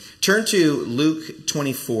Turn to Luke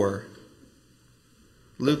 24.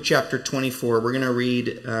 Luke chapter 24. We're going to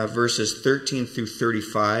read verses 13 through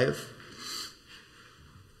 35.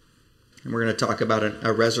 And we're going to talk about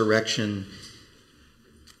a resurrection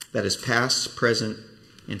that is past, present,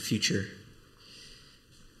 and future.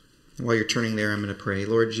 And while you're turning there, I'm going to pray.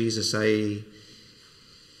 Lord Jesus,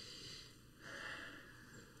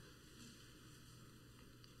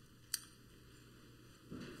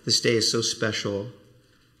 this day is so special.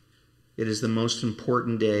 It is the most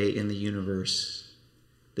important day in the universe.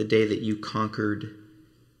 The day that you conquered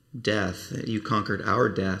death, that you conquered our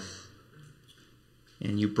death,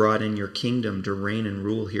 and you brought in your kingdom to reign and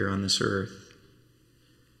rule here on this earth.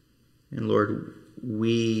 And Lord,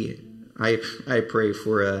 I pray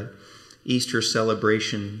for a Easter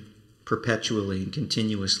celebration perpetually and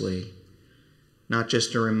continuously. Not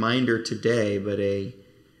just a reminder today, but a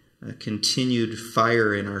continued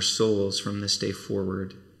fire in our souls from this day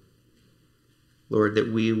forward. Lord,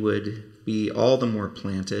 that we would be all the more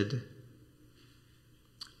planted,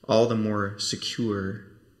 all the more secure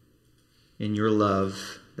in your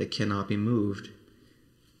love that cannot be moved,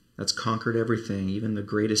 that's conquered everything, even the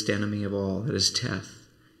greatest enemy of all, that is death.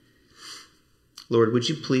 Lord, would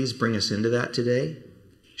you please bring us into that today?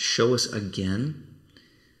 Show us again.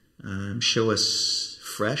 Show us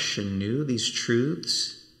fresh and new these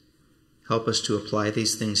truths. Help us to apply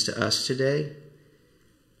these things to us today.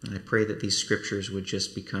 And I pray that these scriptures would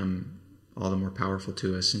just become all the more powerful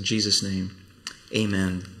to us. In Jesus' name,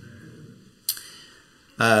 amen.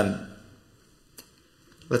 Let's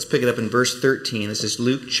pick it up in verse 13. This is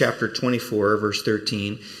Luke chapter 24, verse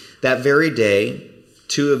 13. That very day,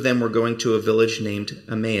 two of them were going to a village named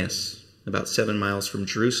Emmaus, about 7 miles from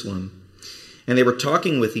Jerusalem. And they were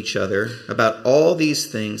talking with each other about all these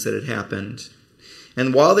things that had happened.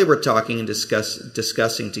 And while they were talking and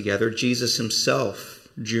discussing together, Jesus himself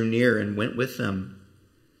drew near and went with them.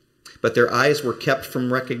 But their eyes were kept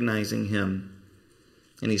from recognizing him.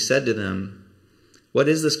 And he said to them, "What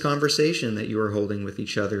is this conversation that you are holding with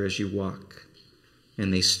each other as you walk?"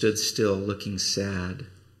 And they stood still, looking sad.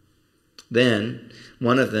 Then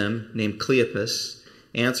one of them, named Cleopas,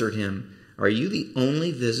 answered him, "Are you the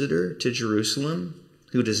only visitor to Jerusalem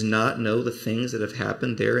who does not know the things that have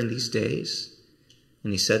happened there in these days?"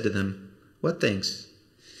 And he said to them, "What things?"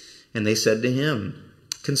 And they said to him,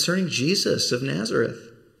 "Concerning Jesus of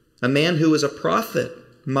Nazareth, a man who was a prophet,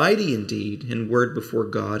 mighty indeed in word before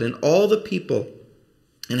God and all the people,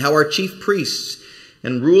 and how our chief priests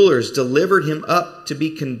and rulers delivered him up to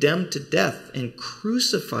be condemned to death and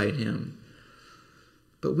crucified him.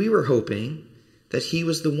 But we were hoping that he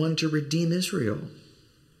was the one to redeem Israel.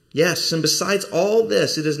 Yes, and besides all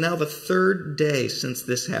this, it is now the 3rd day since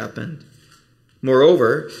this happened.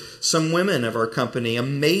 Moreover, some women of our company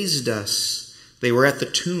amazed us. They were at the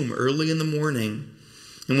tomb early in the morning,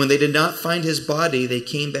 and when they did not find his body, they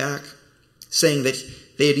came back, saying that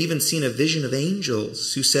they had even seen a vision of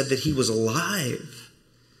angels who said that he was alive.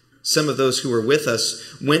 Some of those who were with us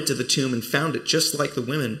went to the tomb and found it just like the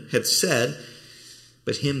women had said,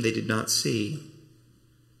 but him they did not see."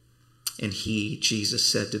 And he, Jesus,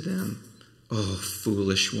 said to them, "O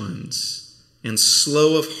foolish ones, and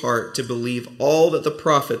slow of heart to believe all that the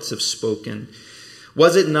prophets have spoken.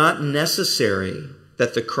 Was it not necessary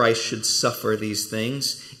that the Christ should suffer these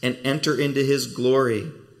things and enter into his glory?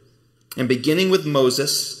 And beginning with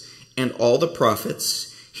Moses and all the prophets,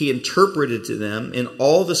 he interpreted to them in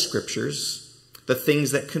all the scriptures the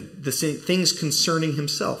things concerning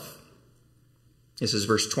himself." This is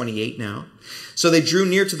verse 28 now. "So they drew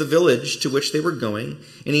near to the village to which they were going,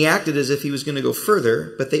 and he acted as if he was going to go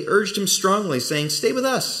further, but they urged him strongly, saying, 'Stay with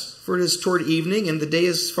us, for it is toward evening, and the day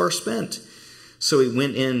is far spent.' So he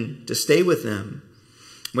went in to stay with them.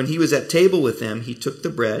 When he was at table with them, he took the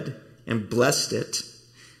bread and blessed it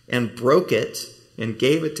and broke it and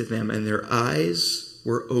gave it to them, and their eyes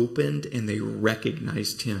were opened and they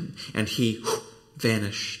recognized him, and he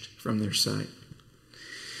vanished from their sight.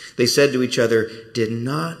 They said to each other, 'Did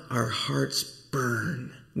not our hearts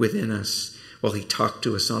burn within us while he talked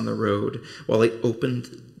to us on the road, while he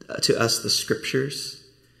opened to us the scriptures?'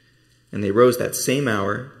 And they rose that same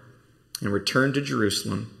hour and returned to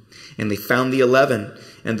Jerusalem. And they found the 11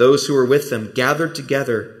 and those who were with them gathered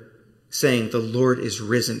together, saying, 'The Lord is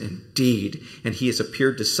risen indeed, and he has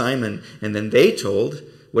appeared to Simon.' And then they told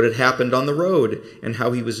what had happened on the road and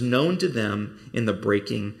how he was known to them in the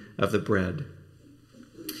breaking of the bread."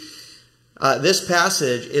 This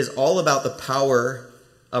passage is all about the power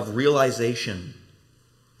of realization.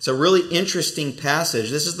 It's a really interesting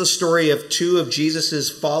passage. This is the story of two of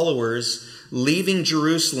Jesus' followers leaving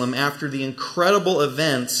Jerusalem after the incredible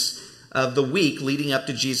events of the week leading up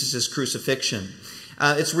to Jesus' crucifixion.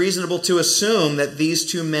 It's reasonable to assume that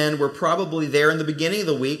these two men were probably there in the beginning of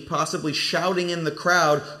the week, possibly shouting in the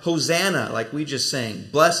crowd, Hosanna, like we just sang.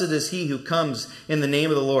 Blessed is he who comes in the name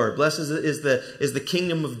of the Lord. Blessed is the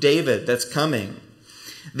kingdom of David that's coming.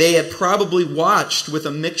 They had probably watched with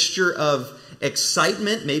a mixture of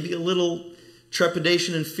excitement, maybe a little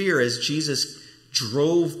trepidation and fear as Jesus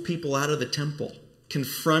drove people out of the temple,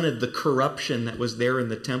 confronted the corruption that was there in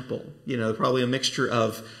the temple. Probably a mixture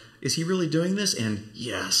of, is he really doing this? And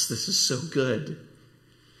yes, this is so good.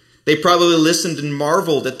 They probably listened and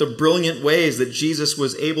marveled at the brilliant ways that Jesus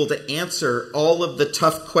was able to answer all of the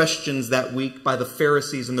tough questions that week by the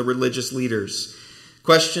Pharisees and the religious leaders.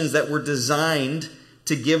 Questions that were designed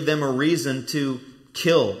to give them a reason to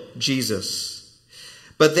kill Jesus.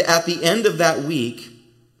 But at the end of that week,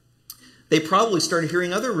 they probably started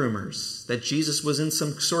hearing other rumors that Jesus was in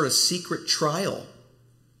some sort of secret trial.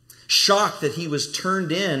 Shocked that he was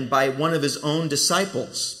turned in by one of his own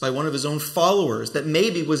disciples, by one of his own followers, that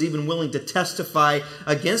maybe was even willing to testify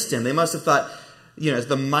against him. They must have thought, as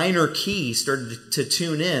the minor key started to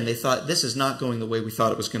tune in, they thought, this is not going the way we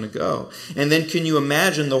thought it was going to go. And then can you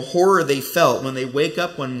imagine the horror they felt when they wake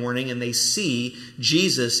up one morning and they see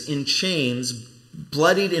Jesus in chains,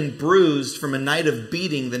 bloodied and bruised from a night of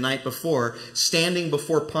beating the night before, standing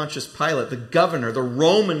before Pontius Pilate, the governor, the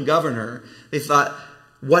Roman governor. They thought,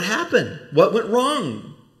 what happened? What went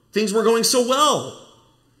wrong? Things were going so well.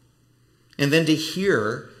 And then to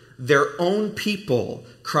hear their own people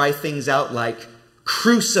cry things out like,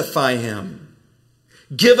 crucify him.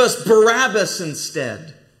 Give us Barabbas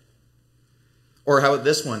instead. Or how about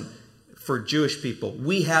this one? For Jewish people,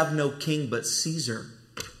 we have no king but Caesar.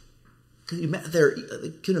 Can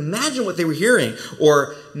you imagine what they were hearing?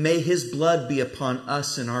 Or may his blood be upon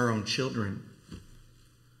us and our own children.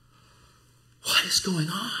 What is going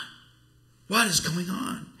on? What is going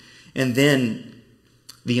on? And then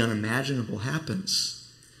the unimaginable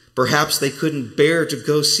happens. Perhaps they couldn't bear to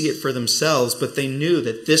go see it for themselves, but they knew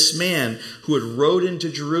that this man who had rode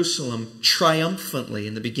into Jerusalem triumphantly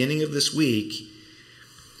in the beginning of this week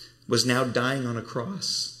was now dying on a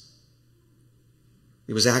cross.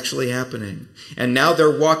 It was actually happening. And now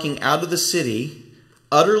they're walking out of the city,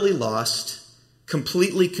 utterly lost,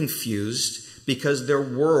 completely confused, because their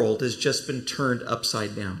world has just been turned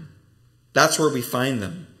upside down. That's where we find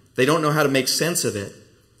them. They don't know how to make sense of it.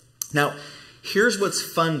 Now, here's what's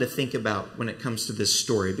fun to think about when it comes to this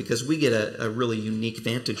story, because we get a really unique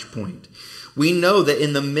vantage point. We know that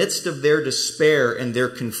in the midst of their despair and their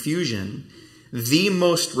confusion, the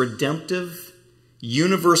most redemptive,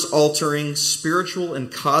 universe-altering, spiritual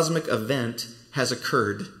and cosmic event has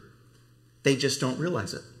occurred. They just don't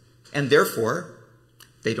realize it. And therefore,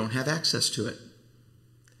 they don't have access to it.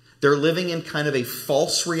 They're living in kind of a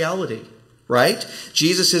false reality, right?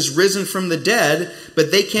 Jesus has risen from the dead,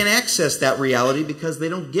 but they can't access that reality because they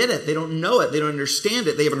don't get it. They don't know it. They don't understand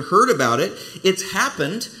it. They haven't heard about it. It's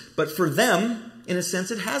happened, but for them, in a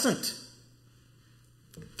sense, it hasn't.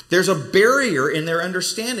 There's a barrier in their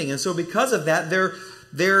understanding. And so because of that,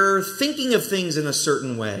 they're thinking of things in a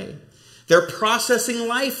certain way. They're processing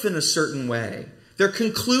life in a certain way. They're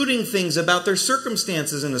concluding things about their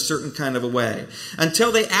circumstances in a certain kind of a way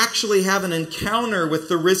until they actually have an encounter with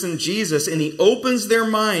the risen Jesus and he opens their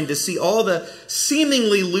mind to see all the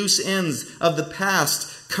seemingly loose ends of the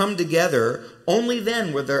past come together. Only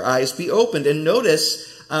then will their eyes be opened. And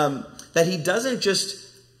notice that he doesn't just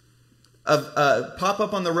pop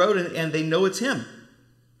up on the road and they know it's him.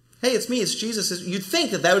 Hey, it's me, it's Jesus. You'd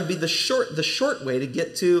think that would be the short way to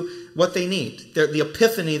get to what they need, the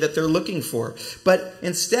epiphany that they're looking for. But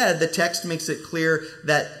instead, the text makes it clear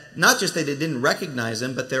that not just that they didn't recognize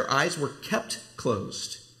him, but their eyes were kept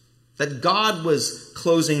closed. That God was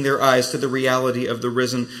closing their eyes to the reality of the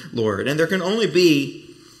risen Lord. And there can only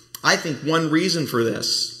be, I think, one reason for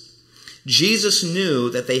this. Jesus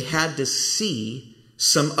knew that they had to see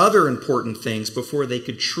some other important things before they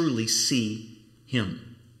could truly see him.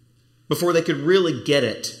 Before they could really get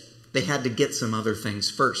it, they had to get some other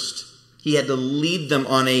things first. He had to lead them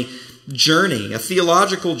on a journey, a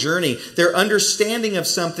theological journey. Their understanding of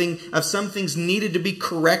some things needed to be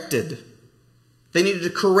corrected. They needed to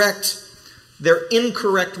correct their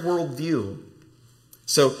incorrect worldview.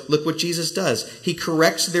 So look what Jesus does. He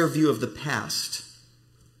corrects their view of the past,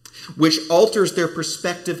 which alters their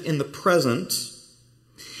perspective in the present.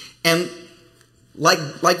 And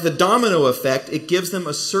like the domino effect, it gives them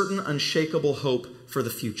a certain unshakable hope for the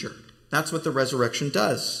future. That's what the resurrection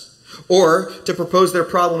does. Or, to propose their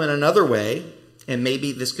problem in another way, and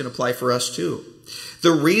maybe this can apply for us too,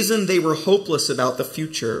 the reason they were hopeless about the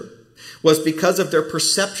future was because of their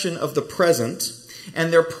perception of the present,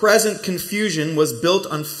 and their present confusion was built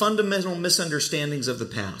on fundamental misunderstandings of the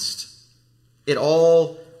past. It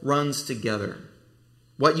all runs together.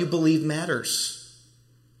 What you believe matters.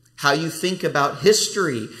 How you think about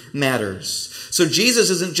history matters. So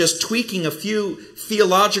Jesus isn't just tweaking a few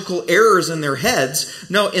theological errors in their heads.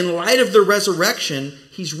 No, in light of the resurrection,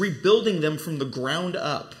 he's rebuilding them from the ground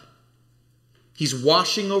up. He's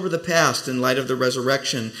washing over the past in light of the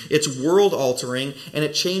resurrection. It's world altering, and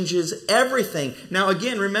it changes everything. Now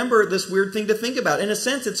again, remember this weird thing to think about. In a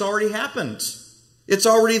sense, it's already happened. It's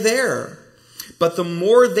already there. But the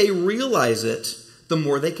more they realize it, the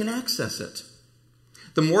more they can access it.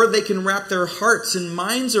 The more they can wrap their hearts and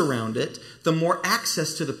minds around it, the more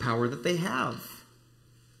access to the power that they have.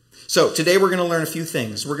 So today we're going to learn a few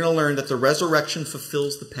things. We're going to learn that the resurrection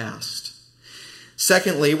fulfills the past.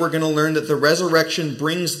 Secondly, we're going to learn that the resurrection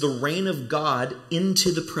brings the reign of God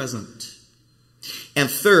into the present. And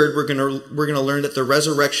third, we're going to learn that the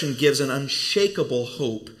resurrection gives an unshakable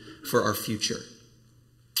hope for our future.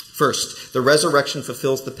 First, the resurrection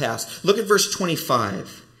fulfills the past. Look at verse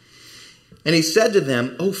 25. And he said to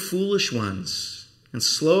them, O foolish ones, and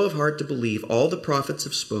slow of heart to believe all the prophets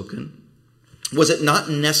have spoken. Was it not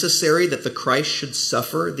necessary that the Christ should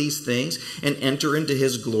suffer these things and enter into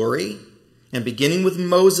his glory? And beginning with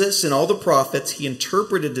Moses and all the prophets, he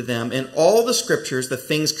interpreted to them in all the scriptures the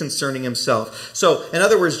things concerning himself. So, in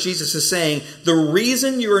other words, Jesus is saying, the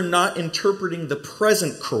reason you are not interpreting the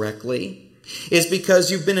present correctly is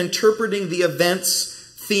because you've been interpreting the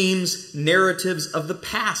events, themes, narratives of the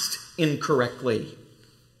past incorrectly.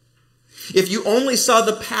 If you only saw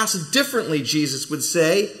the past differently, Jesus would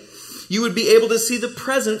say, you would be able to see the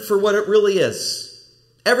present for what it really is.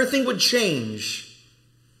 Everything would change.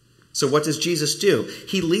 So what does Jesus do?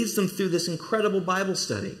 He leads them through this incredible Bible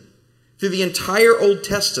study, through the entire Old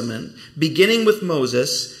Testament, beginning with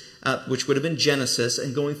Moses, which would have been Genesis,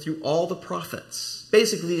 and going through all the prophets.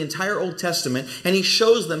 Basically the entire Old Testament, and he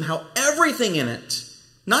shows them how everything in it,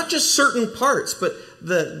 not just certain parts, but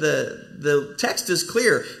the text is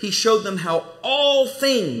clear. He showed them how all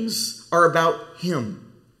things are about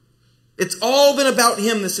him. It's all been about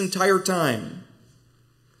him this entire time.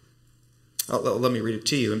 Let me read it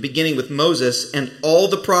to you. And beginning with Moses and all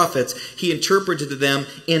the prophets, he interpreted to them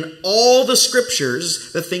in all the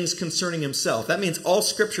scriptures the things concerning himself. That means all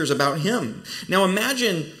scriptures about him. Now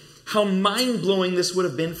imagine how mind-blowing this would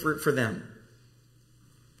have been for them.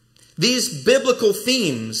 These biblical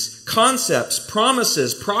themes, concepts,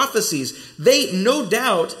 promises, prophecies, they no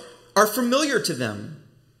doubt are familiar to them.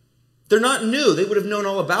 They're not new. They would have known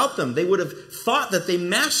all about them. They would have thought that they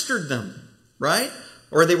mastered them, right?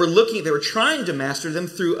 Or they were trying to master them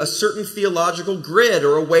through a certain theological grid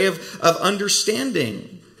or a way of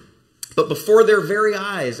understanding. But before their very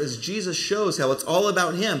eyes, as Jesus shows how it's all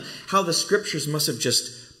about him, how the scriptures must have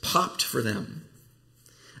just popped for them.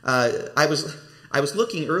 I was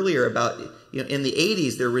looking earlier about, in the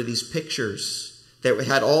 80s, there were these pictures that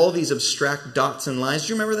had all these abstract dots and lines. Do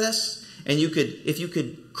you remember this? And if you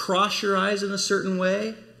could cross your eyes in a certain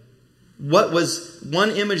way, what was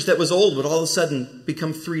one image that was old would all of a sudden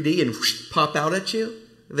become 3D and pop out at you.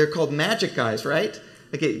 They're called magic eyes, right?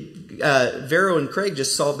 Okay, Vero and Craig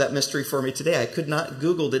just solved that mystery for me today.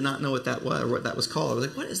 Google did not know what that was, or what that was called. I was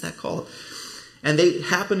like, what is that called? And they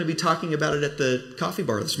happened to be talking about it at the coffee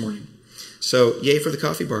bar this morning. So, yay for the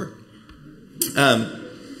coffee bar.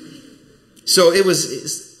 So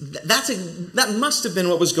that must have been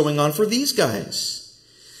what was going on for these guys.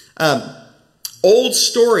 Old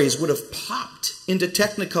stories would have popped into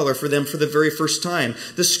Technicolor for them for the very first time.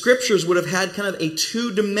 The scriptures would have had kind of a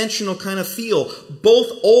two-dimensional kind of feel, both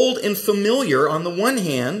old and familiar on the one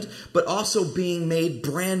hand, but also being made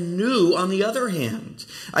brand new on the other hand.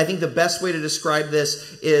 I think the best way to describe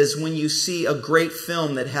this is when you see a great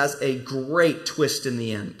film that has a great twist in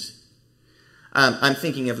the end. I'm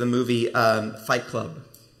thinking of the movie Fight Club.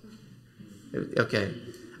 Okay.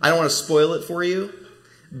 I don't want to spoil it for you.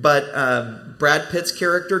 But Brad Pitt's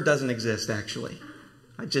character doesn't exist, actually.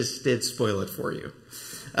 I just did spoil it for you.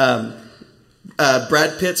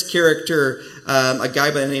 Brad Pitt's character, a guy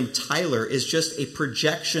by the name of Tyler, is just a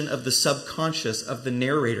projection of the subconscious of the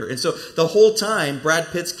narrator. And so the whole time, Brad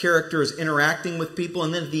Pitt's character is interacting with people,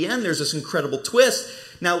 and then at the end, there's this incredible twist.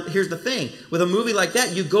 Now, here's the thing. With a movie like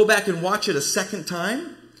that, you go back and watch it a second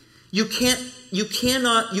time, you can't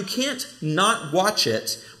not watch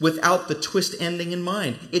it without the twist ending in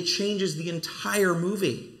mind. It changes the entire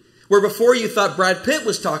movie. Where before you thought Brad Pitt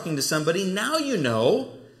was talking to somebody, now you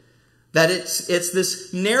know that it's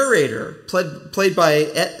this narrator played by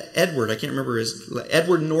Edward. I can't remember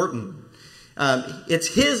Edward Norton. It's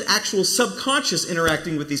his actual subconscious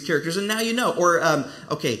interacting with these characters, and now you know. Or,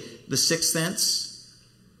 The Sixth Sense.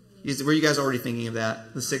 Were you guys already thinking of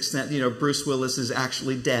that? The Sixth Sense. Bruce Willis is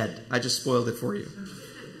actually dead. I just spoiled it for you.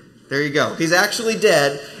 There you go. He's actually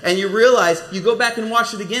dead, and you realize, you go back and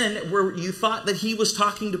watch it again, and where you thought that he was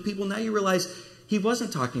talking to people, now you realize he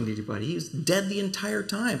wasn't talking to anybody. He was dead the entire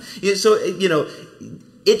time. So,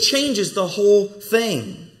 it changes the whole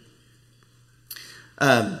thing.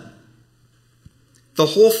 The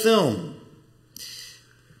whole film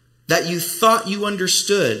that you thought you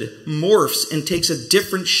understood morphs and takes a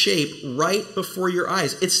different shape right before your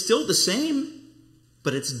eyes. It's still the same,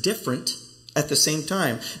 but it's different at the same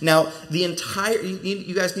time. Now, you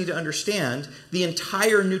guys need to understand, the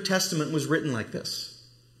entire New Testament was written like this.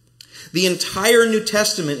 The entire New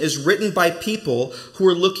Testament is written by people who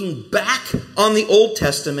are looking back on the Old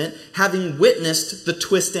Testament, having witnessed the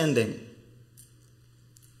twist ending.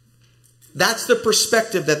 That's the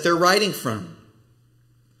perspective that they're writing from.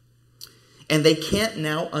 And they can't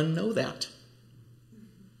now unknow that.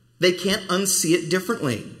 They can't unsee it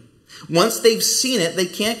differently. Once they've seen it, they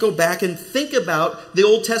can't go back and think about the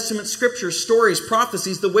Old Testament scriptures, stories,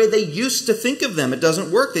 prophecies, the way they used to think of them. It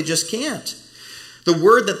doesn't work. They just can't. The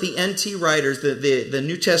word that the NT writers, the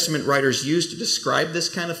New Testament writers use to describe this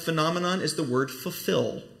kind of phenomenon is the word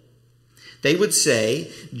fulfill. They would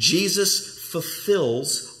say Jesus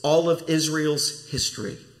fulfills all of Israel's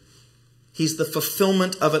history. He's the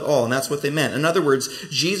fulfillment of it all, and that's what they meant. In other words,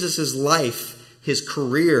 Jesus' life, his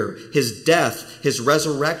career, his death, his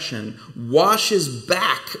resurrection washes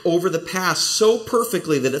back over the past so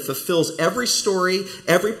perfectly that it fulfills every story,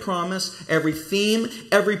 every promise, every theme,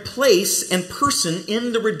 every place and person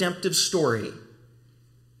in the redemptive story.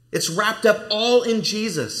 It's wrapped up all in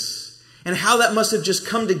Jesus. And how that must have just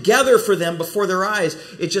come together for them before their eyes.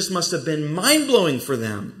 It just must have been mind-blowing for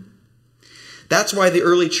them. That's why the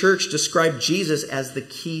early church described Jesus as the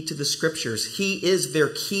key to the scriptures. He is their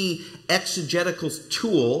key exegetical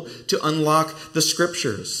tool to unlock the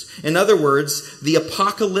scriptures. In other words, the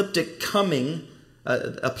apocalyptic coming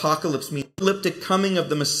of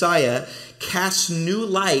the Messiah casts new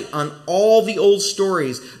light on all the old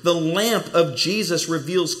stories. The lamp of Jesus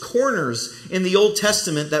reveals corners in the Old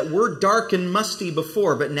Testament that were dark and musty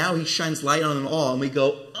before, but now he shines light on them all, and we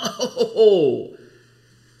go, oh!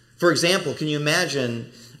 For example, can you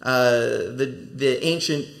imagine the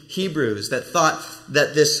ancient Hebrews that thought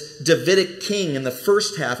that this Davidic king in the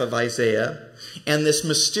first half of Isaiah and this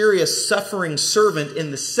mysterious suffering servant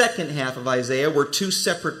in the second half of Isaiah were two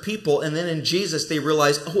separate people, and then in Jesus they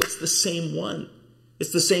realized, oh, it's the same one.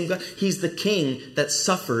 It's the same God. He's the king that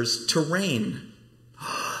suffers to reign.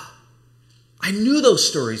 I knew those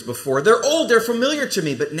stories before. They're old, they're familiar to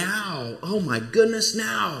me, but now, oh my goodness,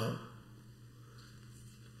 now.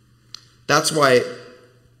 That's why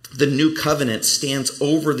the new covenant stands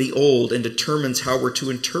over the old and determines how we're to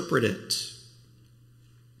interpret it.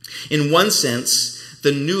 In one sense,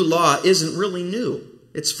 the new law isn't really new.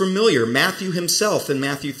 It's familiar. Matthew himself in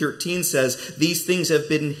Matthew 13 says, these things have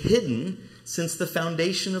been hidden since the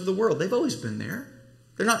foundation of the world. They've always been there.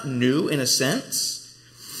 They're not new in a sense.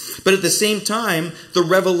 But at the same time, the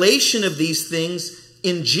revelation of these things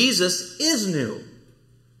in Jesus is new.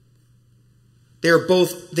 They are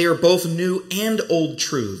both new and old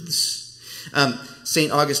truths.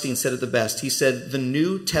 St. Augustine said it the best. He said, the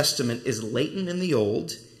New Testament is latent in the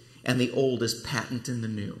Old, and the Old is patent in the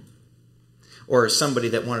New. Or somebody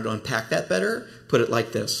that wanted to unpack that better put it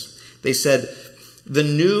like this. They said, the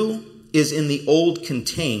new is in the old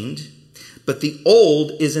contained, but the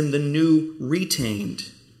old is in the new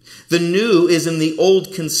retained. The new is in the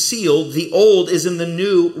old concealed, the old is in the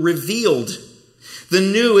new revealed. The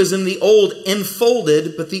new is in the old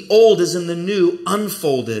enfolded, but the old is in the new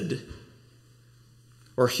unfolded.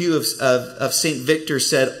 Or Hugh of St. Victor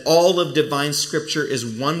said, all of divine scripture is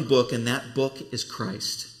one book, and that book is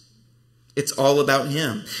Christ. It's all about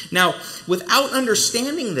him. Now, without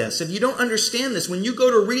understanding this, if you don't understand this, when you go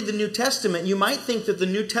to read the New Testament, you might think that the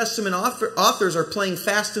New Testament authors are playing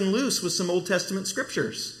fast and loose with some Old Testament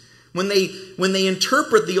scriptures. When they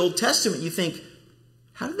interpret the Old Testament, you think,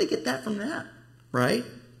 how did they get that from that? Right?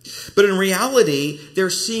 But in reality, they're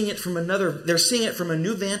seeing it from a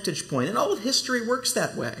new vantage point. And all of history works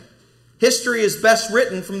that way. History is best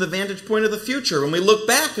written from the vantage point of the future. When we look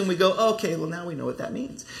back and we go, okay, well, now we know what that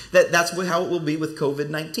means. That's how it will be with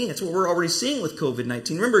COVID-19. It's what we're already seeing with COVID-19.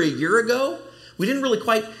 Remember a year ago We didn't really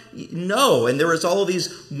quite know. And there was all of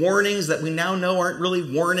these warnings that we now know aren't really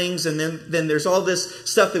warnings. And then there's all this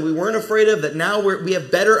stuff that we weren't afraid of that now we have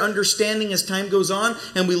better understanding as time goes on.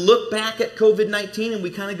 And we look back at COVID-19 and we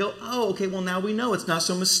kind of go, oh, okay, well, now we know it's not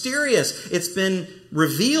so mysterious. It's been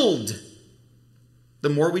revealed the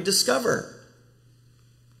more we discover.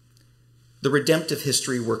 The redemptive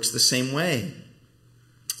history works the same way.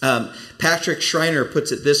 Patrick Schreiner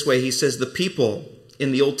puts it this way. He says the people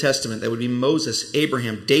in the Old Testament, that would be Moses,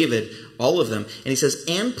 Abraham, David, all of them. And he says,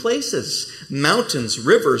 and places, mountains,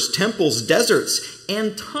 rivers, temples, deserts,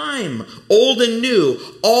 and time, old and new,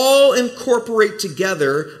 all incorporate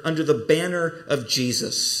together under the banner of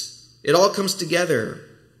Jesus. It all comes together.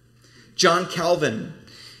 John Calvin,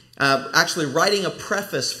 actually writing a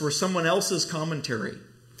preface for someone else's commentary,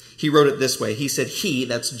 he wrote it this way. He said, he,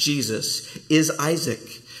 that's Jesus, is Isaac,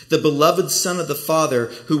 the beloved son of the Father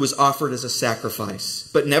who was offered as a sacrifice,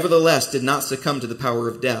 but nevertheless did not succumb to the power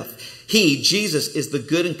of death. He, Jesus, is the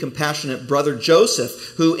good and compassionate brother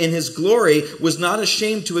Joseph, who in his glory was not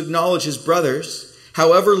ashamed to acknowledge his brothers,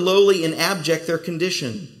 however lowly and abject their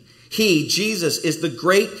condition. He, Jesus, is the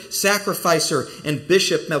great sacrificer and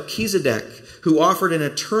bishop Melchizedek, who offered an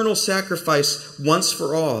eternal sacrifice once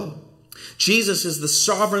for all. Jesus is the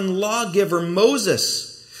sovereign lawgiver Moses,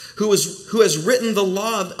 who has written the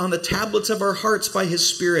law on the tablets of our hearts by his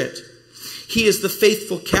Spirit. He is the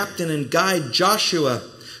faithful captain and guide Joshua,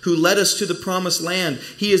 who led us to the promised land.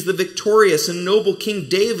 He is the victorious and noble King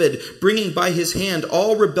David, bringing by his hand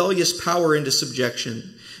all rebellious power into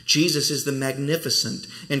subjection. Jesus is the magnificent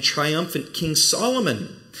and triumphant King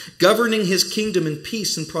Solomon, governing his kingdom in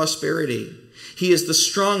peace and prosperity. He is the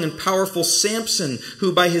strong and powerful Samson,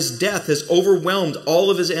 who by his death has overwhelmed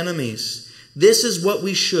all of his enemies. This is what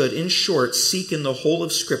we should, in short, seek in the whole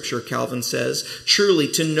of Scripture, Calvin says. Truly,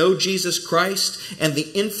 to know Jesus Christ and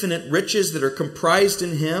the infinite riches that are comprised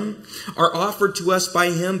in him are offered to us by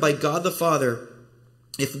him, by God the Father.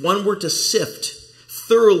 If one were to sift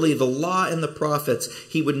thoroughly the law and the prophets,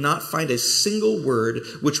 he would not find a single word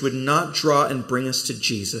which would not draw and bring us to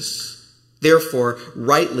Jesus. Therefore,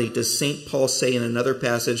 rightly does St. Paul say in another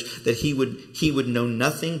passage that he would know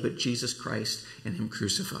nothing but Jesus Christ and him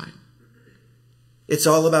crucified. It's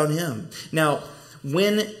all about him. Now,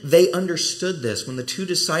 when they understood this, when the two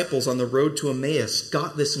disciples on the road to Emmaus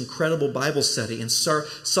got this incredible Bible study and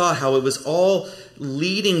saw how it was all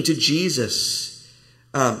leading to Jesus,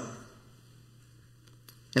 and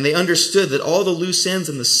they understood that all the loose ends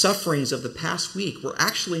and the sufferings of the past week were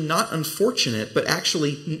actually not unfortunate, but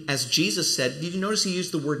actually, as Jesus said, did you notice he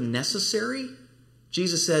used the word necessary?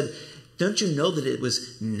 Jesus said, don't you know that it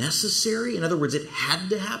was necessary? In other words, it had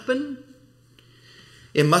to happen.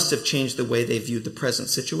 It must have changed the way they viewed the present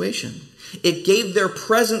situation. It gave their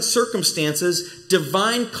present circumstances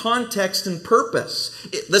divine context and purpose.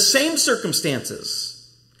 The same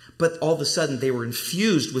circumstances, but all of a sudden they were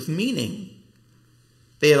infused with meaning.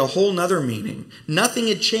 They had a whole nother meaning. Nothing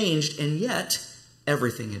had changed, and yet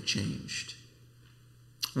everything had changed.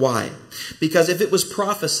 Why? Because if it was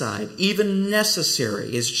prophesied, even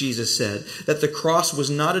necessary, as Jesus said, that the cross was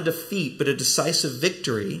not a defeat but a decisive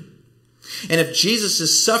victory, and if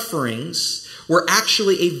Jesus' sufferings were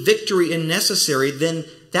actually a victory and necessary, then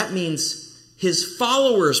that means his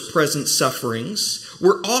followers' present sufferings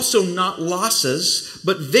were also not losses,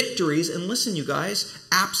 but victories, and listen, you guys,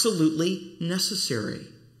 absolutely necessary.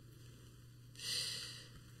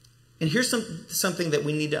 And here's something that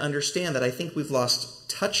we need to understand that I think we've lost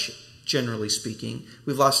touch, generally speaking,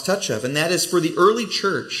 we've lost touch of, and that is for the early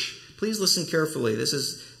church. Please listen carefully. This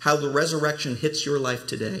is how the resurrection hits your life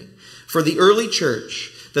today. For the early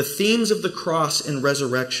church, the themes of the cross and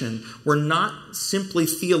resurrection were not simply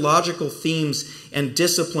theological themes and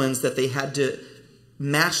disciplines that they had to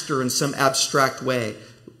master in some abstract way.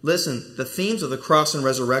 Listen, the themes of the cross and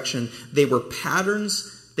resurrection, they were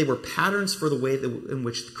patterns for the way in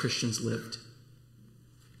which the Christians lived.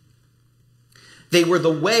 They were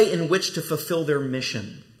the way in which to fulfill their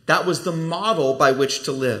mission. That was the model by which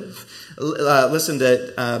to live. Listen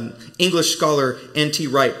to English scholar N.T.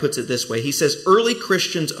 Wright puts it this way. He says, early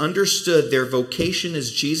Christians understood their vocation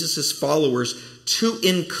as Jesus' followers to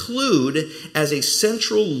include as a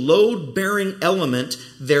central load-bearing element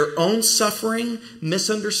their own suffering,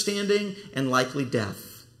 misunderstanding, and likely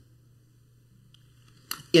death.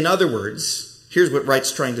 In other words, here's what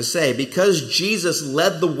Wright's trying to say. Because Jesus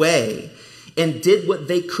led the way and did what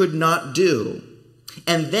they could not do,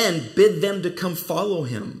 and then bid them to come follow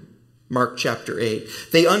him, Mark chapter 8.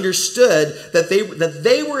 They understood that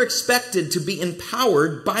they were expected to be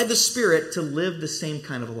empowered by the Spirit to live the same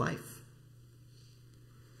kind of life.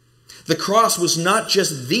 The cross was not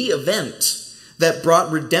just the event that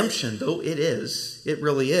brought redemption, though it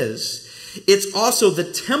really is. It's also the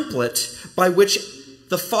template by which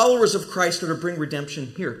the followers of Christ are to bring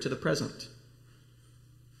redemption here to the present.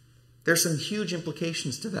 There's some huge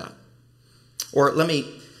implications to that. Or let me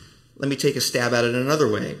take a stab at it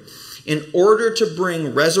another way. In order to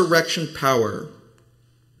bring resurrection power,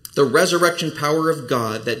 the resurrection power of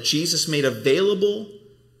God that Jesus made available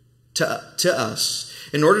to us,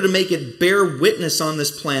 in order to make it bear witness on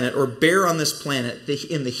this planet, or bear on this planet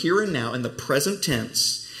in the here and now, in the present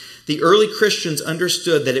tense, the early Christians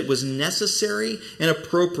understood that it was necessary and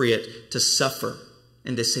appropriate to suffer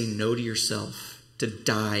and to say no to yourself, to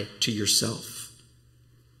die to yourself.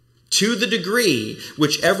 To the degree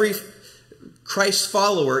which every Christ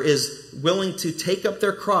follower is willing to take up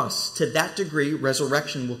their cross, to that degree,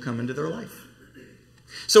 resurrection will come into their life.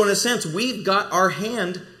 So in a sense, we've got our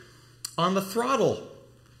hand on the throttle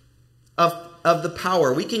of the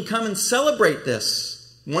power. We can come and celebrate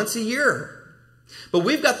this once a year. But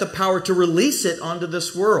we've got the power to release it onto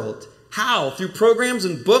this world. How? Through programs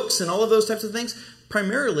and books and all of those types of things?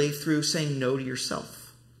 Primarily through saying no to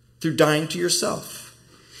yourself. Through dying to yourself.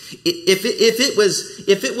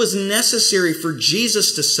 If it was necessary for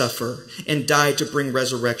Jesus to suffer and die to bring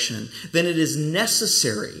resurrection, then it is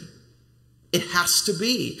necessary, it has to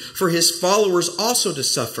be, for his followers also to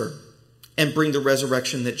suffer and bring the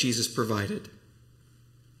resurrection that Jesus provided.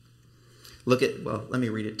 Let me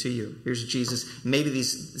read it to you. Here's Jesus. Maybe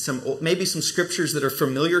some scriptures that are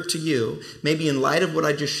familiar to you, maybe in light of what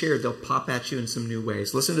I just shared, they'll pop at you in some new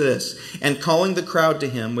ways. Listen to this. And calling the crowd to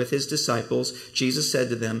him with his disciples, Jesus said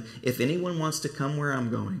to them, if anyone wants to come where I'm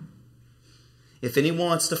going, if anyone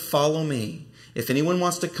wants to follow me, if anyone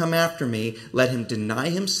wants to come after me, let him deny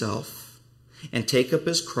himself and take up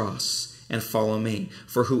his cross and follow me.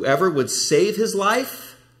 For whoever would save his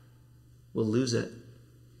life will lose it.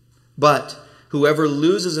 But whoever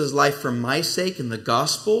loses his life for my sake and the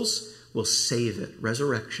gospel's will save it.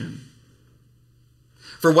 Resurrection.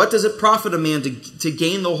 For what does it profit a man to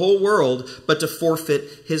gain the whole world but to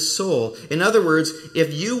forfeit his soul? In other words,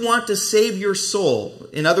 if you want to save your soul,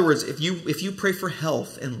 in other words, if you pray for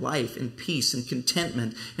health and life and peace and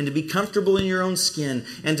contentment and to be comfortable in your own skin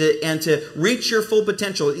and to reach your full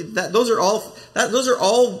potential, those are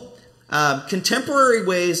all contemporary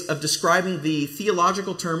ways of describing the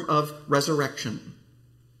theological term of resurrection.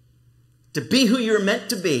 To be who you're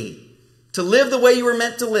meant to be. To live the way you were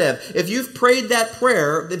meant to live. If you've prayed that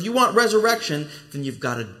prayer, if you want resurrection, then you've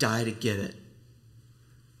got to die to get it.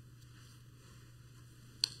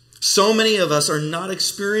 So many of us are not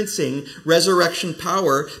experiencing resurrection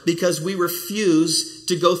power because we refuse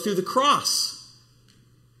to go through the cross.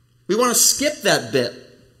 We want to skip that bit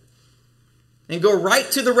and go right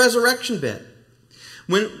to the resurrection bit.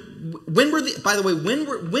 When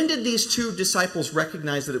did these two disciples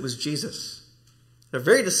recognize that it was Jesus? A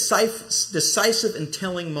very decisive and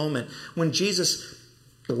telling moment when Jesus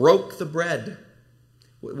broke the bread.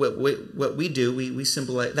 What we do, we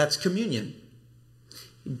symbolize, that's communion.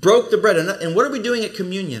 Broke the bread. And what are we doing at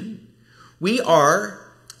communion? We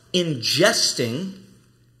are ingesting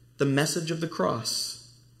the message of the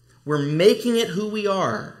cross. We're making it who we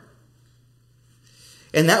are.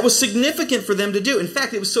 And that was significant for them to do. In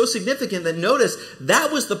fact, it was so significant that notice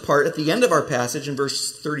that was the part at the end of our passage in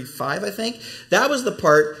verse 35, I think. That was the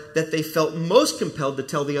part that they felt most compelled to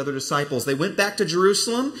tell the other disciples. They went back to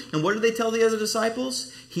Jerusalem, and what did they tell the other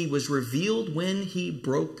disciples? He was revealed when he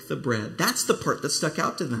broke the bread. That's the part that stuck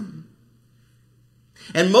out to them.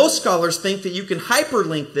 And most scholars think that you can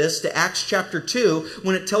hyperlink this to Acts chapter 2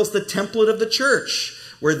 when it tells the template of the church,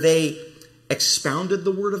 where they expounded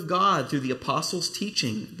the word of God through the apostles'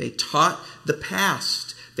 teaching. They taught the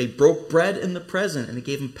past. They broke bread in the present, and it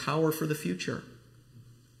gave them power for the future.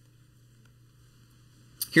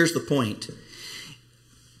 Here's the point.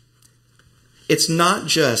 It's not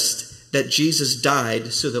just that Jesus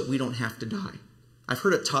died so that we don't have to die. I've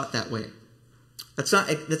heard it taught that way. That's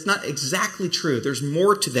not exactly true. There's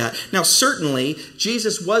more to that. Now, certainly,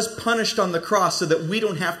 Jesus was punished on the cross so that we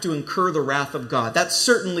don't have to incur the wrath of God. That's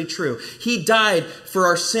certainly true. He died for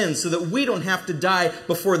our sins so that we don't have to die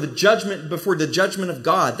before the judgment of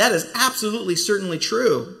God. That is absolutely certainly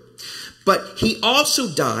true. But he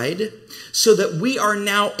also died so that we are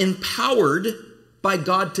now empowered by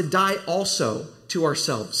God to die also to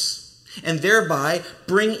ourselves, and thereby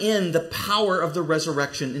bring in the power of the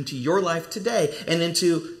resurrection into your life today and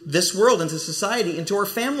into this world, into society, into our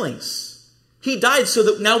families. He died so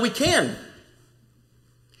that now we can.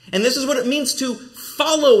 And this is what it means to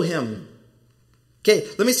follow him. Okay,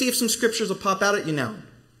 let me see if some scriptures will pop out at you now.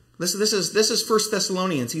 This is 1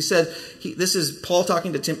 Thessalonians. He said, this is Paul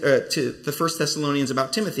talking to the 1 Thessalonians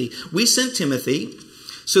about Timothy. We sent Timothy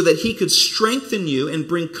so that he could strengthen you and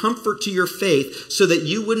bring comfort to your faith so that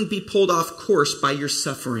you wouldn't be pulled off course by your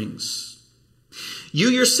sufferings. You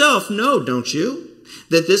yourself know, don't you,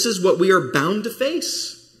 that this is what we are bound to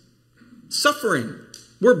face. Suffering.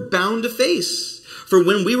 We're bound to face. For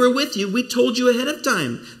when we were with you, we told you ahead of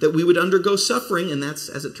time that we would undergo suffering, and that's,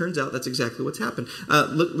 as it turns out, that's exactly what's happened.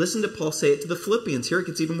 Listen to Paul say it to the Philippians. Here it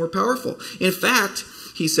gets even more powerful. In fact,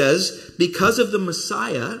 he says, because of the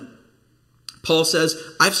Messiah, Paul says,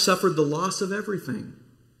 I've suffered the loss of everything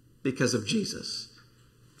because of Jesus.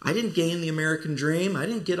 I didn't gain the American dream. I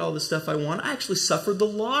didn't get all the stuff I want. I actually suffered the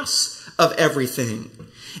loss of everything.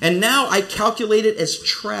 And now I calculate it as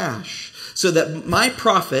trash, so that my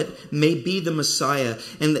profit may be the Messiah,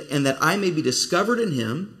 and that I may be discovered in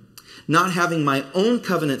him, not having my own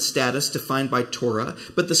covenant status defined by Torah,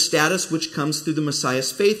 but the status which comes through the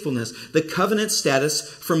Messiah's faithfulness, the covenant status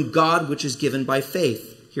from God which is given by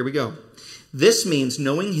faith. Here we go. This means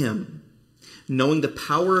knowing him, knowing the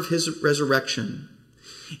power of his resurrection,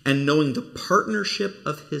 and knowing the partnership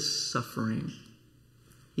of his suffering.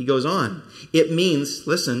 He goes on. It means,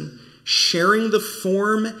 listen, sharing the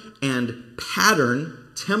form and pattern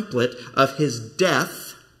template of his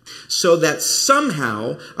death so that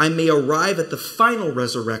somehow I may arrive at the final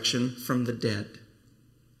resurrection from the dead.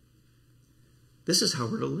 This is how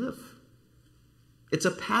we're to live. It's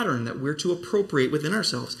a pattern that we're to appropriate within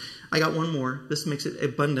ourselves. I got one more. This makes it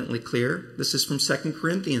abundantly clear. This is from 2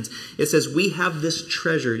 Corinthians. It says, we have this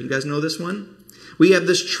treasure. You guys know this one? We have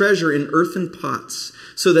this treasure in earthen pots,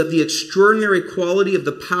 so that the extraordinary quality of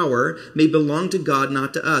the power may belong to God,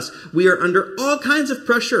 not to us. We are under all kinds of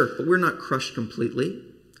pressure, but we're not crushed completely.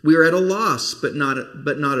 We are at a loss, but not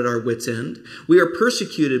at our wit's end. We are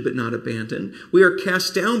persecuted, but not abandoned. We are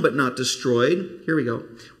cast down, but not destroyed. Here we go.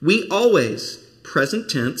 We always, present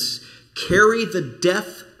tense, carry the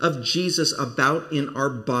death of Jesus about in our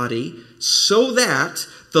body, so that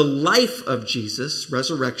the life of Jesus,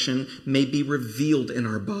 resurrection, may be revealed in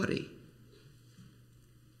our body.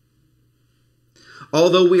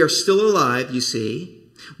 Although we are still alive, you see,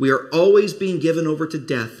 we are always being given over to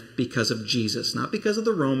death because of Jesus. Not because of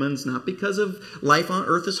the Romans, not because of life on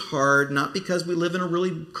earth is hard, not because we live in a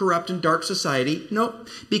really corrupt and dark society. No,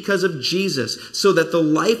 because of Jesus, so that the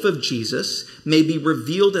life of Jesus may be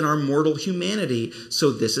revealed in our mortal humanity.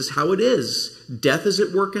 So this is how it is. Death is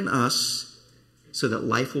at work in us, so that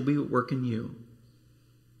life will be at work in you.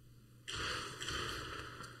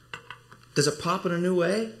 Does it pop in a new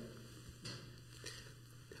way?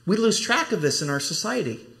 We lose track of this in our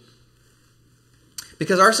society,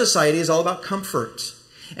 because our society is all about comfort,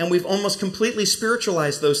 and we've almost completely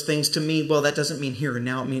spiritualized those things to mean, well, that doesn't mean here and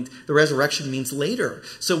now. It means the resurrection means later.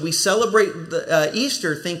 So we celebrate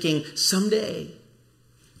Easter thinking someday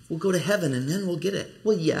we'll go to heaven and then we'll get it.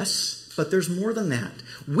 Well, yes, but there's more than that.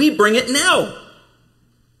 We bring it now.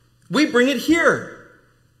 We bring it here.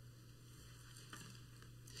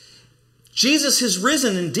 Jesus has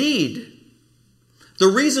risen indeed. The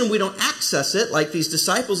reason we don't access it like these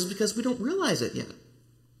disciples is because we don't realize it yet.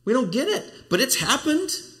 We don't get it, but it's happened.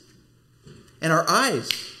 And our eyes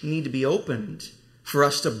need to be opened for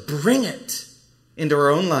us to bring it into our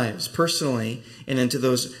own lives personally and into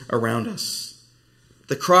those around us.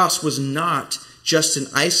 The cross was not just an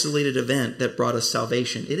isolated event that brought us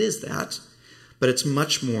salvation. It is that, but it's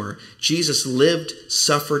much more. Jesus lived,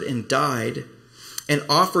 suffered, and died, and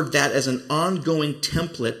offered that as an ongoing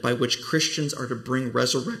template by which Christians are to bring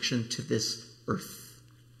resurrection to this earth.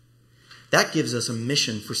 That gives us a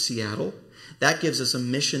mission for Seattle. That gives us a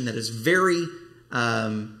mission that is very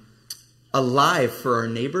alive for our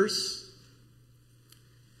neighbors.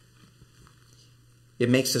 It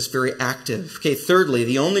makes us very active. Okay, thirdly,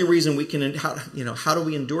 the only reason we can, how do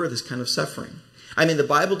we endure this kind of suffering? I mean, the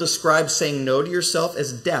Bible describes saying no to yourself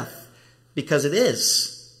as death, because it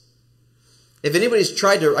is. If anybody's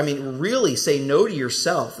tried to, really say no to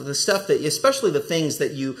yourself, the stuff that, especially the things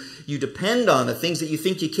that you depend on, the things that you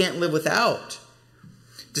think you can't live without,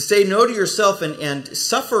 to say no to yourself and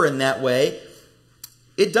suffer in that way,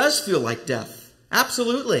 it does feel like death.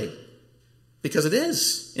 Absolutely. Because it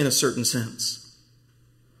is, in a certain sense.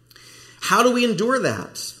 How do we endure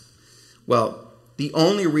that? Well, the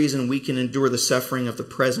only reason we can endure the suffering of the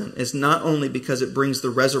present is not only because it brings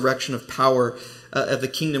the resurrection of power of the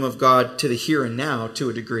kingdom of God to the here and now to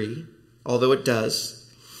a degree, although it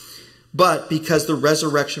does, but because the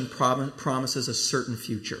resurrection promises a certain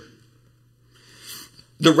future.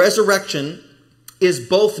 The resurrection is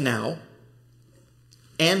both now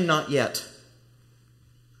and not yet,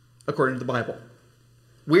 according to the Bible.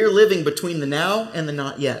 We're living between the now and the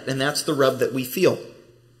not yet, and that's the rub that we feel.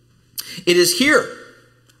 It is here,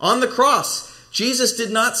 on the cross. Jesus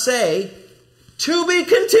did not say, to be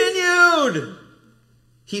continued.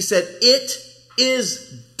 He said, it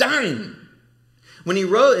is done. When he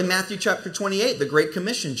wrote in Matthew chapter 28, the Great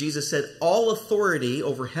Commission, Jesus said, all authority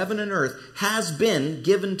over heaven and earth has been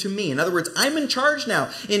given to me. In other words, I'm in charge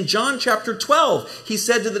now. In John chapter 12, he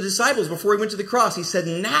said to the disciples before he went to the cross, he said,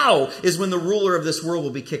 now is when the ruler of this world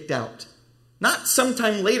will be kicked out. Not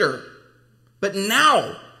sometime later, but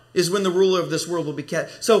now is when the ruler of this world will be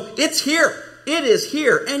kicked. So it's here. It is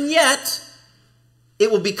here. And yet,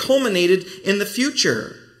 it will be culminated in the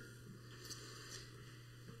future.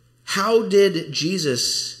 How did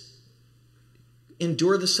Jesus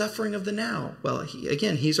endure the suffering of the now? Well,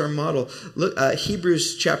 he's our model. Look,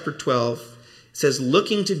 Hebrews chapter 12 says,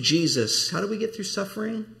 looking to Jesus. How do we get through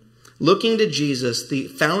suffering? Looking to Jesus, the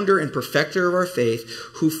founder and perfecter of our faith,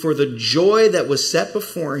 who for the joy that was set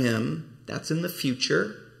before him, that's in the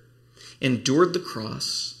future, endured the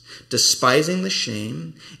cross, despising the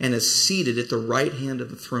shame, and is seated at the right hand of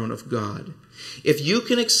the throne of God. If you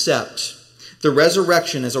can accept the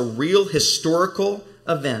resurrection as a real historical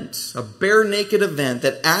event, a bare naked event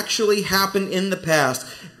that actually happened in the past,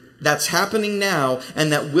 that's happening now,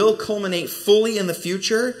 and that will culminate fully in the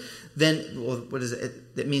future, then what is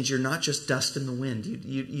it? That means you're not just dust in the wind.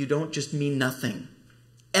 You don't just mean nothing.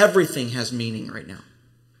 Everything has meaning right now.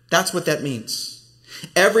 That's what that means.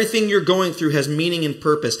 Everything you're going through has meaning and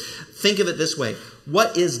purpose. Think of it this way.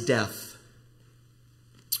 What is death?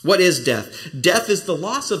 What is death? Death is the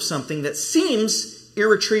loss of something that seems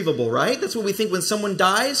irretrievable, right? That's what we think when someone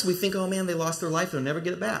dies. We think, oh man, they lost their life. They'll never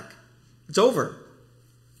get it back. It's over.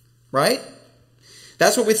 Right?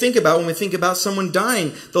 That's what we think about when we think about someone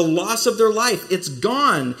dying. The loss of their life. It's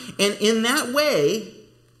gone. And in that way,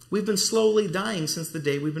 we've been slowly dying since the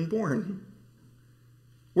day we've been born.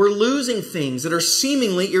 We're losing things that are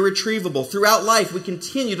seemingly irretrievable. Throughout life, we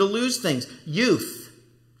continue to lose things. Youth.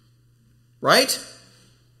 Right?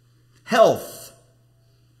 Health,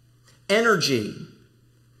 energy.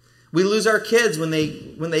 We lose our kids when they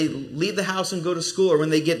leave the house and go to school, or when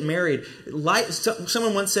they get married. Life,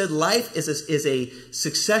 someone once said, life is a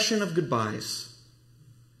succession of goodbyes.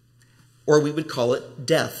 Or we would call it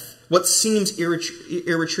death. What seems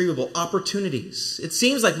irretrievable, opportunities. It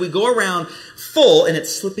seems like we go around full and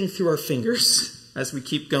it's slipping through our fingers as we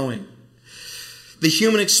keep going. The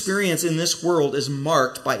human experience in this world is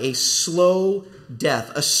marked by a slow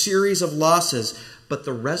death, a series of losses, but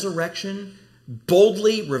the resurrection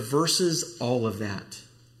boldly reverses all of that.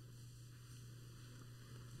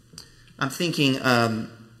 I'm thinking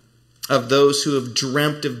of those who have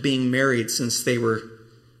dreamt of being married since they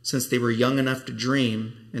were young enough to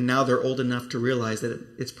dream, and now they're old enough to realize that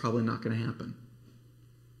it's probably not going to happen.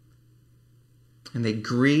 And they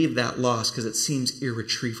grieve that loss because it seems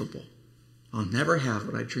irretrievable. I'll never have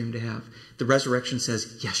what I dreamed to have. The resurrection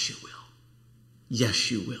says, yes, you will.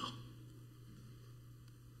 Yes, you will.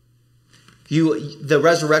 The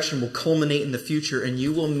resurrection will culminate in the future, and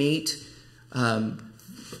you will meet.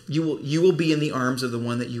 You will be in the arms of the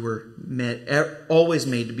one that you were always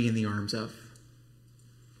made to be in the arms of.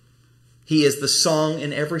 He is the song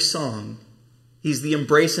in every song. He's the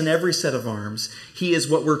embrace in every set of arms. He is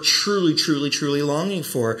what we're truly, truly, truly longing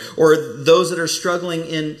for. Or those that are struggling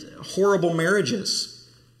in horrible marriages,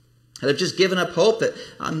 that have just given up hope that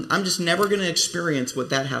I'm just never going to experience what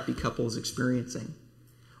that happy couple is experiencing.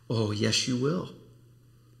 Oh, yes, you will.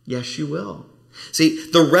 Yes, you will. See,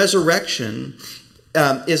 the resurrection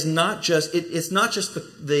is not just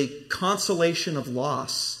the consolation of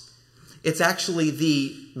loss. It's actually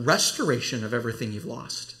the restoration of everything you've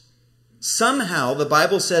lost. Somehow, the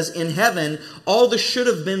Bible says in heaven, all the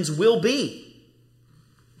should-have-beens will be.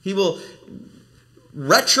 He will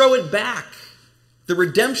retro it back. The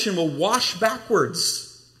redemption will wash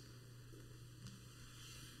backwards.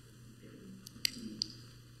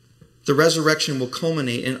 The resurrection will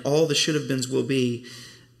culminate, and all the should-have-beens will be.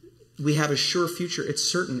 We have a sure future. It's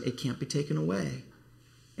certain. It can't be taken away.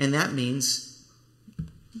 And that means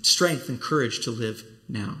strength and courage to live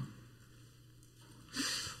now.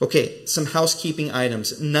 Okay, some housekeeping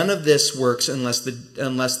items. None of this works unless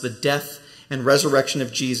the death and resurrection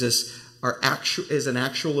of Jesus is an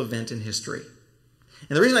actual event in history.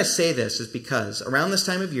 And the reason I say this is because around this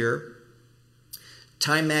time of year,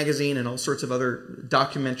 Time magazine and all sorts of other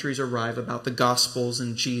documentaries arrive about the Gospels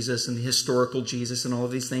and Jesus and the historical Jesus and all of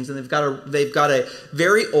these things. And they've got a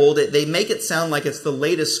very old, they make it sound like it's the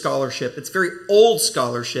latest scholarship. It's very old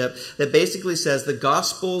scholarship that basically says the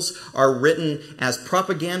Gospels are written as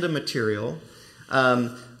propaganda material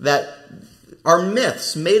that are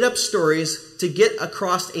myths, made-up stories to get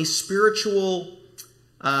across a spiritual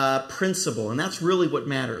principle. And that's really what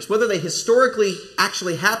matters. Whether they historically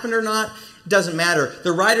actually happened or not, doesn't matter.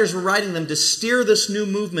 The writers were writing them to steer this new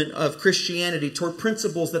movement of Christianity toward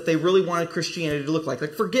principles that they really wanted Christianity to look like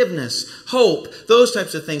forgiveness, hope, those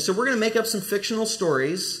types of things. So we're going to make up some fictional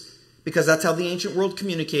stories, because that's how the ancient world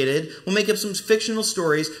communicated. We'll make up some fictional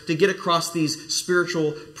stories to get across these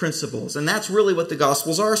spiritual principles. And that's really what the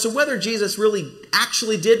Gospels are. So whether Jesus really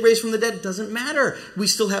actually did raise from the dead doesn't matter. We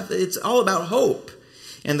still have, it's all about hope.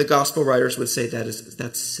 And the Gospel writers would say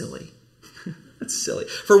that's silly. That's silly.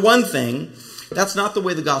 For one thing, that's not the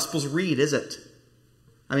way the Gospels read, is it?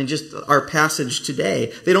 I mean, just our passage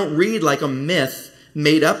today. They don't read like a myth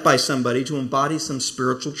made up by somebody to embody some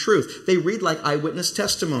spiritual truth. They read like eyewitness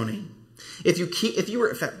testimony. If you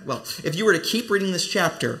were to keep reading this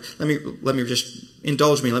chapter, let me just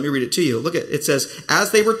indulge me. Let me read it to you. Look at it. Says,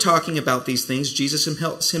 as they were talking about these things, Jesus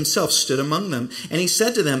himself stood among them, and he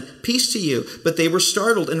said to them, "Peace to you." But they were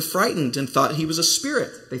startled and frightened and thought he was a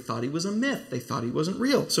spirit. They thought he was a myth. They thought he wasn't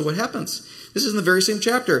real. So what happens? This is in the very same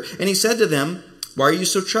chapter. And he said to them, "Why are you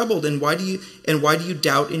so troubled? And why do you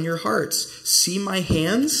doubt in your hearts? See my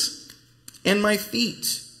hands and my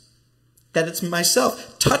feet, that it's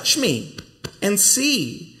myself. Touch me and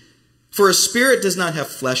see. For a spirit does not have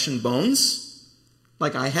flesh and bones,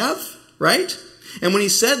 like I have," right? And when he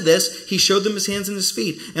said this, he showed them his hands and his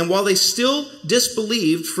feet. And while they still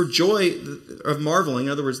disbelieved for joy of marveling,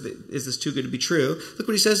 in other words, is this too good to be true? Look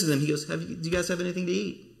what he says to them. He goes, do you guys have anything to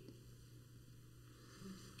eat?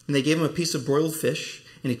 And they gave him a piece of broiled fish,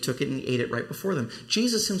 and he took it and he ate it right before them.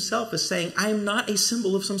 Jesus himself is saying, I am not a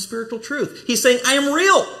symbol of some spiritual truth. He's saying, I am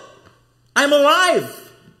real. I'm alive.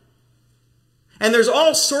 And there's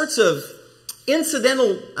all sorts of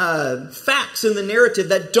incidental facts in the narrative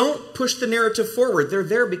that don't push the narrative forward. They're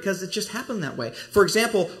there because it just happened that way. For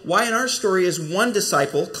example, why in our story is one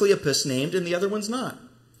disciple, Cleopas, named and the other one's not?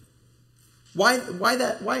 Why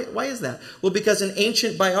is that? Well, because in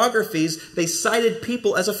ancient biographies, they cited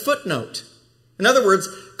people as a footnote. In other words,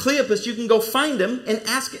 Cleopas, you can go find him and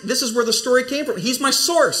ask, this is where the story came from. He's my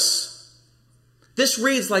source. This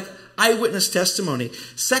reads like eyewitness testimony.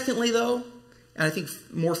 Secondly, though, and I think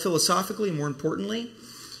more philosophically, more importantly,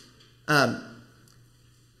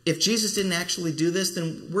 if Jesus didn't actually do this,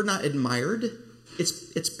 then we're not admired.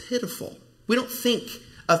 It's pitiful. We don't think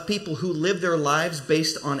of people who live their lives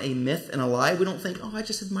based on a myth and a lie. We don't think, oh, I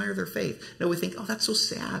just admire their faith. No, we think, oh, that's so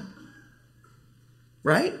sad.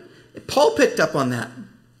 Right? Paul picked up on that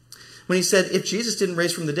when he said, if Jesus didn't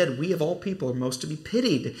raise from the dead, we of all people are most to be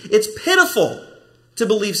pitied. It's pitiful to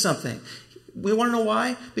believe something. We want to know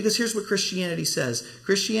why? Because here's what Christianity says.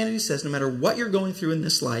 Christianity says no matter what you're going through in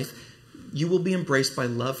this life, you will be embraced by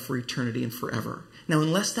love for eternity and forever. Now,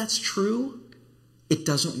 unless that's true, it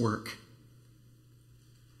doesn't work.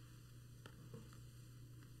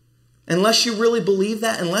 Unless you really believe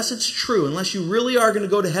that, unless it's true, unless you really are going to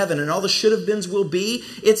go to heaven and all the should-have-beens will be,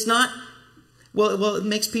 it's not, well, it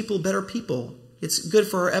makes people better people. It's good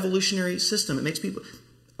for our evolutionary system. It makes people,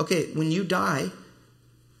 okay, when you die,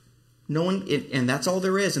 no one, and that's all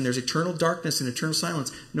there is, and there's eternal darkness and eternal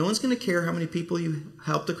silence. No one's going to care how many people you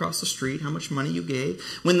helped across the street, how much money you gave.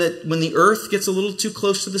 When the earth gets a little too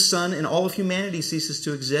close to the sun and all of humanity ceases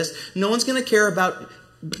to exist, no one's going to care about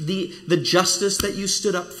the justice that you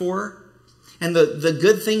stood up for and the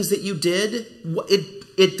good things that you did.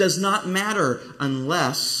 It does not matter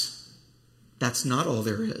unless that's not all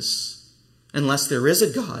there is. Unless there is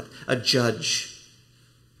a God, a judge.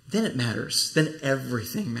 Then it matters. Then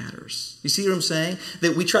everything matters. You see what I'm saying?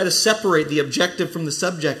 That we try to separate the objective from the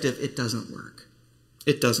subjective. It doesn't work.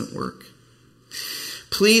 It doesn't work.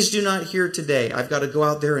 Please do not hear today, I've got to go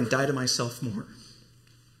out there and die to myself more.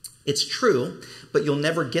 It's true, but you'll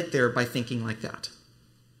never get there by thinking like that.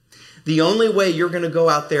 The only way you're going to go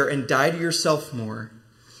out there and die to yourself more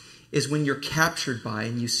is when you're captured by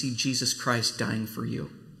and you see Jesus Christ dying for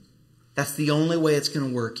you. That's the only way it's going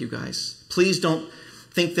to work, you guys. Please don't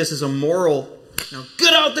think this is a moral,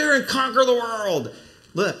 get out there and conquer the world.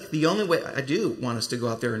 Look, the only way, I do want us to go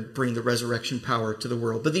out there and bring the resurrection power to the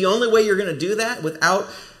world. But the only way you're going to do that without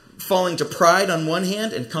falling to pride on one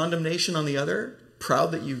hand and condemnation on the other,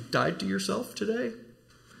 proud that you died to yourself today,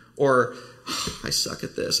 or I suck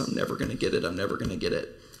at this, I'm never going to get it, I'm never going to get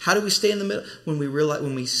it. How do we stay in the middle? When we realize,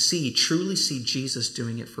 when we truly see Jesus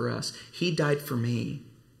doing it for us. He died for me.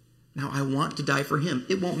 Now I want to die for him.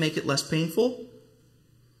 It won't make it less painful,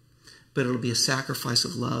 but it'll be a sacrifice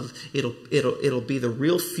of love. It'll be the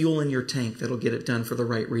real fuel in your tank that'll get it done for the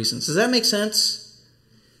right reasons. Does that make sense?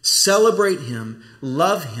 Celebrate him,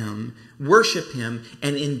 love him, worship him,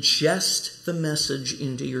 and ingest the message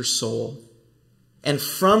into your soul. And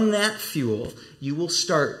from that fuel, you will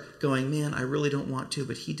start going, man, I really don't want to,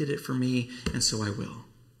 but he did it for me, and so I will.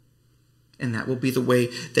 And that will be the way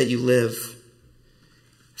that you live.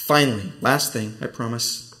 Finally, last thing, I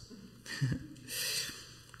promise.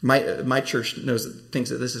 My church thinks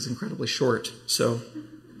that this is incredibly short, so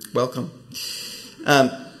welcome.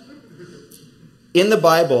 In the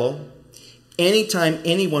Bible, anytime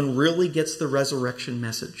anyone really gets the resurrection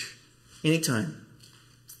message, anytime,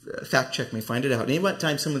 fact check me, find it out.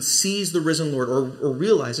 Anytime someone sees the risen Lord or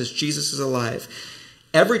realizes Jesus is alive,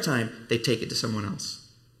 every time they take it to someone else.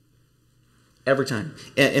 Every time.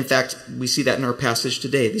 In fact, we see that in our passage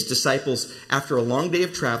today. These disciples, after a long day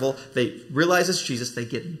of travel, they realize it's Jesus. They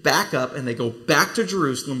get back up and they go back to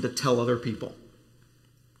Jerusalem to tell other people.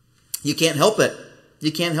 You can't help it.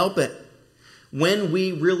 You can't help it. When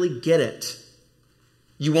we really get it,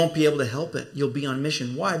 you won't be able to help it. You'll be on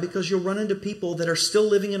mission. Why? Because you'll run into people that are still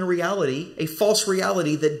living in a reality, a false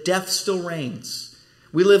reality, that death still reigns.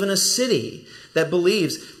 We live in a city that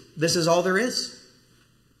believes this is all there is.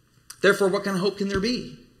 Therefore, what kind of hope can there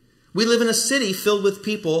be? We live in a city filled with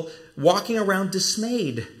people walking around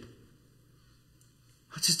dismayed.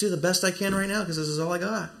 I'll just do the best I can right now because this is all I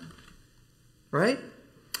got. Right?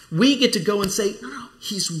 We get to go and say, no,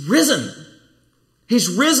 he's risen. He's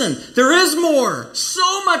risen. There is more.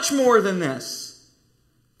 So much more than this.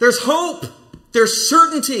 There's hope. There's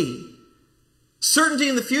certainty. Certainty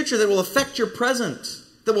in the future that will affect your present.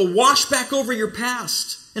 That will wash back over your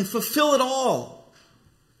past and fulfill it all.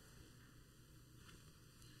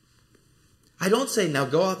 I don't say, now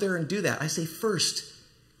go out there and do that. I say, first,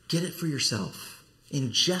 get it for yourself.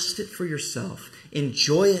 Ingest it for yourself.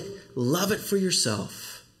 Enjoy it. Love it for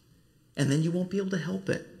yourself. And then you won't be able to help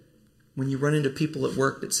it. When you run into people at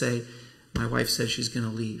work that say, my wife says she's going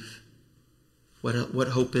to leave. What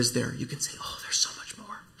hope is there? You can say, oh, there's so much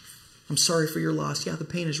more. I'm sorry for your loss. Yeah, the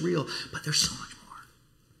pain is real, but there's so much more.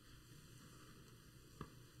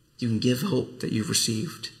 You can give hope that you've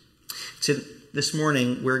received. This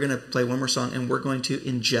morning, we're going to play one more song, and we're going to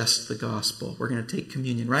ingest the gospel. We're going to take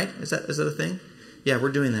communion, right? Is that a thing? Yeah,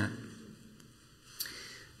 we're doing that.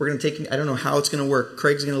 We're going to take, I don't know how it's going to work.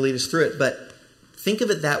 Craig's going to lead us through it, but think of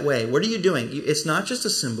it that way. What are you doing? It's not just a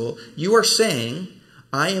symbol. You are saying,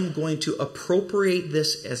 I am going to appropriate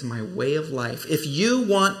this as my way of life. If you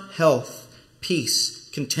want health, peace,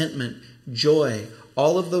 contentment, joy,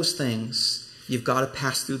 all of those things, you've got to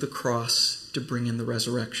pass through the cross to bring in the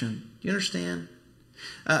resurrection. Do you understand?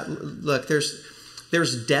 Look,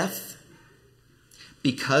 there's death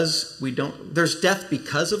because there's death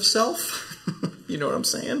because of self. You know what I'm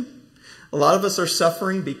saying? A lot of us are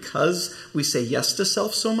suffering because we say yes to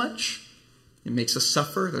self so much. It makes us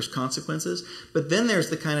suffer. There's consequences. But then there's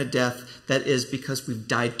the kind of death that is because we've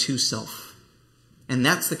died to self. And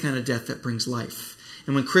that's the kind of death that brings life.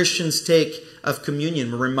 And when Christians take of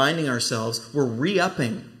communion, we're reminding ourselves, we're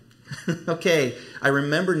re-upping. Okay, I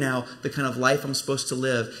remember now the kind of life I'm supposed to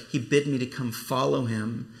live. He bid me to come follow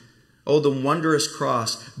him. Oh, the wondrous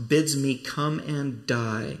cross bids me come and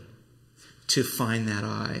die to find that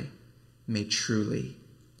I may truly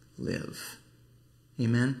live.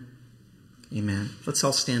 Amen? Amen. Let's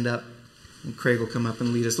all stand up, and Craig will come up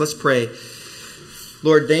and lead us. Let's pray.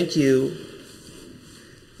 Lord, thank you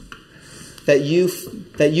that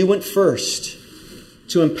you went first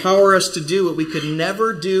to empower us to do what we could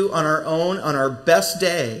never do on our own, on our best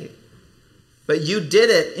day. But you did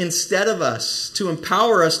it instead of us, to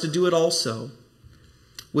empower us to do it also.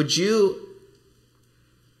 Would you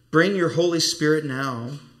bring your Holy Spirit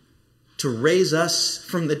now to raise us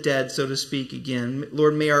from the dead, so to speak, again?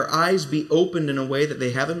 Lord, may our eyes be opened in a way that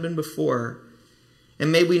they haven't been before.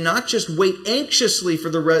 And may we not just wait anxiously for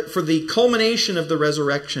the culmination of the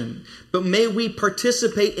resurrection, but may we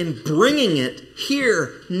participate in bringing it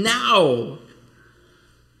here, now,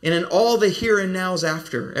 and in all the here and nows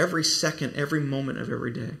after, every second, every moment of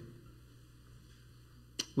every day.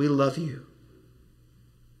 We love you.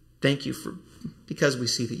 Thank you because we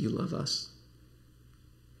see that you love us.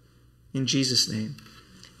 In Jesus' name,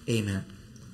 amen.